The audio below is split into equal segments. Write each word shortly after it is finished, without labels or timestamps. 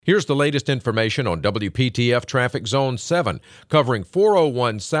Here's the latest information on WPTF Traffic Zone 7, covering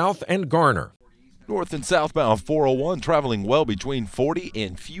 401 South and Garner. North and southbound 401 traveling well between 40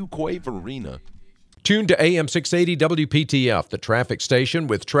 and Fuquay-Varina. Tune to AM 680 WPTF, the traffic station,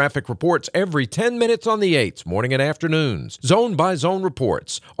 with traffic reports every 10 minutes on the 8s, morning and afternoons. Zone-by-zone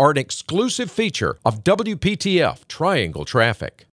reports are an exclusive feature of WPTF Triangle Traffic.